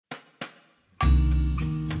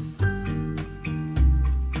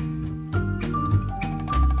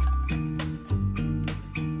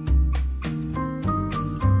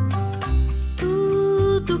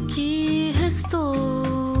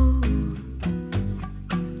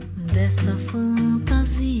dessa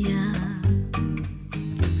fantasia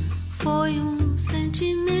foi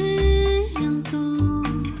sentimento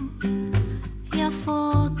e a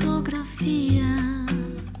fotografia,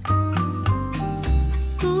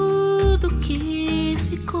 tudo que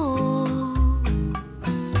ficou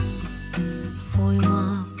foi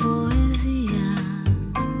uma poesia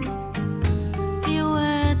e o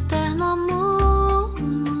eterno amor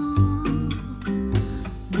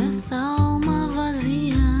dessa alma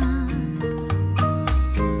vazia,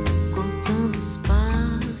 com tantos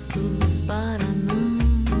passos para não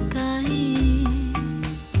cair.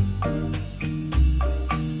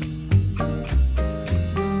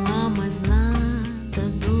 Não há mais nada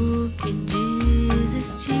do que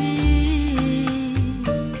desistir.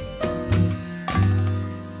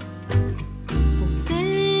 O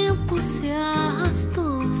tempo se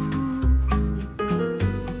arrastou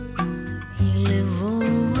e levou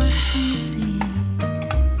as chances.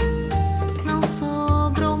 Não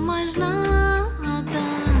sobrou mais nada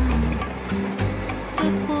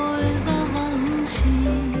depois da avalanche.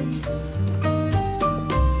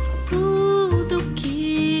 Tudo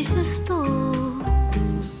que restou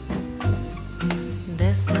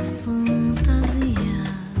dessa fantasia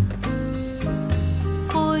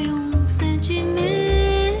foi sentimento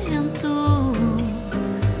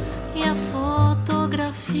e a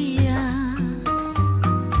fotografia,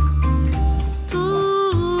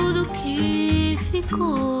 tudo que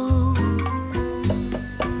ficou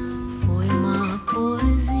foi uma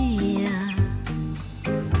poesia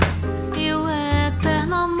e o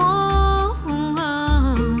eterno amor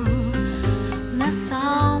nessa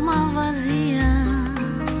alma vazia,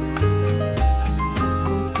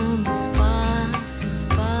 com tantos passos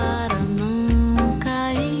para não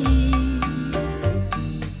cair.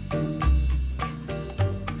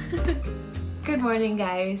 Good morning,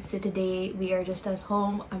 guys. So today we are just at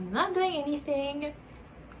home. I'm not doing anything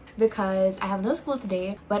because I have no school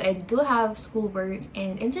today, but I do have schoolwork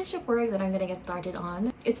and internship work that I'm gonna get started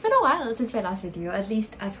on. It's been a while since my last video, at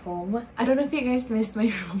least at home. I don't know if you guys missed my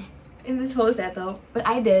room in this whole setup, but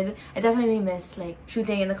I did. I definitely miss like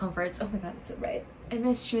shooting in the comforts. Oh my god, it's so bright. I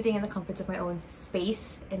miss shooting in the comforts of my own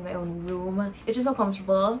space, in my own room. It's just so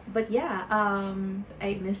comfortable. But yeah, I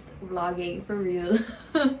missed vlogging for real.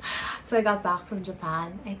 So I got back from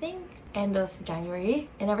Japan, I think end of January,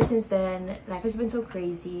 and ever since then life has been so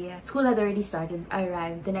crazy. School had already started. I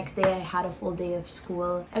arrived the next day, I had a full day of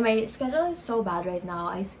school, and my schedule is so bad right now.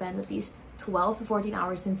 I spend at least 12 to 14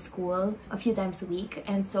 hours in school a few times a week,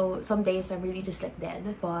 and so some days I'm really just like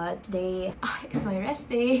dead, but today is my rest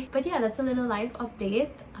day. But yeah, that's a little life update.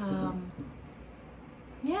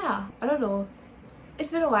 Yeah, I don't know,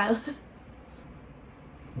 it's been a while.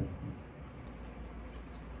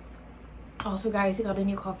 Also, guys, I got a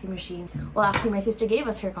new coffee machine. Well, actually my sister gave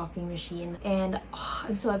us her coffee machine, and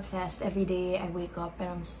I'm so obsessed. Every day I wake up and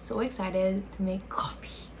I'm so excited to make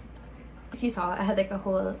coffee. If you saw, I had like a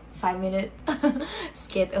whole 5-minute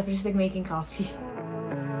skit of just like making coffee.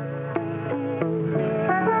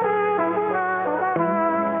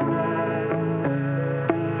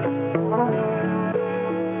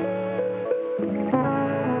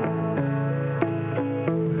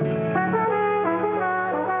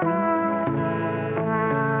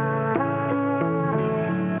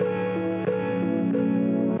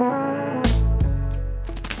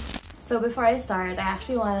 So before I start, I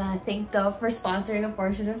actually want to thank Dove for sponsoring a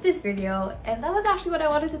portion of this video, and that was actually what I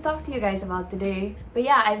wanted to talk to you guys about today. But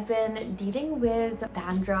yeah, I've been dealing with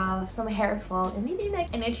dandruff, some hair fall, and really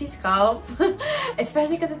like an itchy scalp,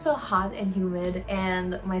 especially because it's so hot and humid,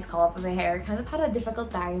 and my scalp and my hair kind of had a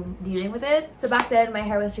difficult time dealing with it. So back then my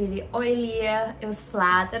hair was really oily, it was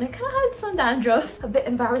flat, and I kind of had some dandruff, a bit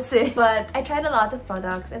embarrassing. But I tried a lot of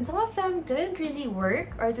products and some of them didn't really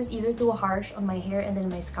work, or it was either too harsh on my hair and then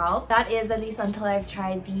my scalp. That is, at least until I've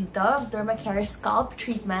tried the Dove Dermacare scalp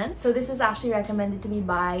treatment. So this was actually recommended to me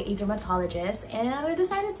by a dermatologist, and I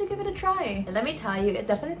decided to give it a try. And let me tell you, it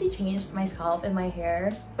definitely changed my scalp and my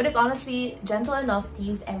hair. But it's honestly gentle enough to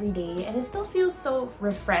use every day, and it still feels so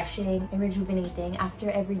refreshing and rejuvenating after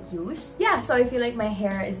every use. Yeah, so I feel like my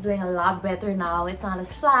hair is doing a lot better now. It's not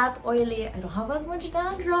as flat, oily, I don't have as much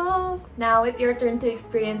dandruff. Now it's your turn to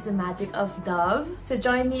experience the magic of Dove. So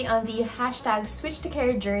join me on the hashtag switch to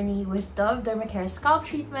care journey with Dove Dermacare scalp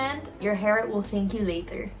treatment. Your hair will thank you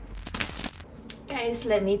later. Guys,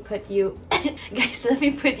 let me put you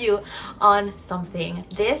on something.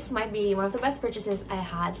 This might be one of the best purchases I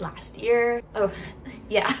had last year. Oh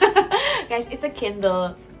yeah. Guys, it's a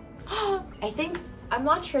Kindle. I think I'm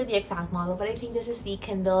not sure the exact model, but I think this is the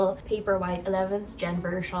Kindle Paperwhite 11th gen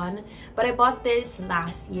version. But I bought this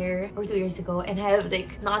last year or 2 years ago and I have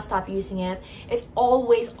like not stopped using it. It's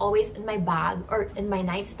always in my bag or in my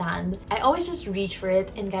nightstand. I always just reach for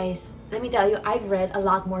it. And guys, let me tell you, I've read a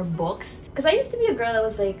lot more books because I used to be a girl that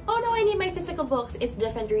was like, oh no, I need my physical books. It's a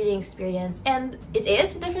different reading experience, and it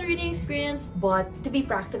is a different reading experience. But to be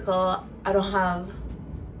practical, I don't have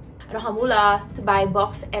mula to buy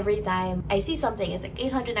books every time I see something. It's like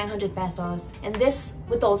 800-900 pesos, and this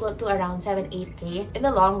would total to around 7-8k. In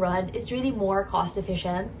the long run, it's really more cost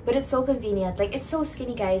efficient, but it's so convenient. Like, it's so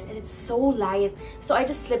skinny, guys, and it's so light, so I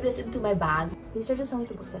just slip this into my bag. These are just some of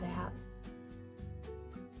the books that I have.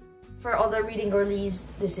 For all the reading girlies,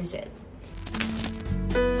 this is it.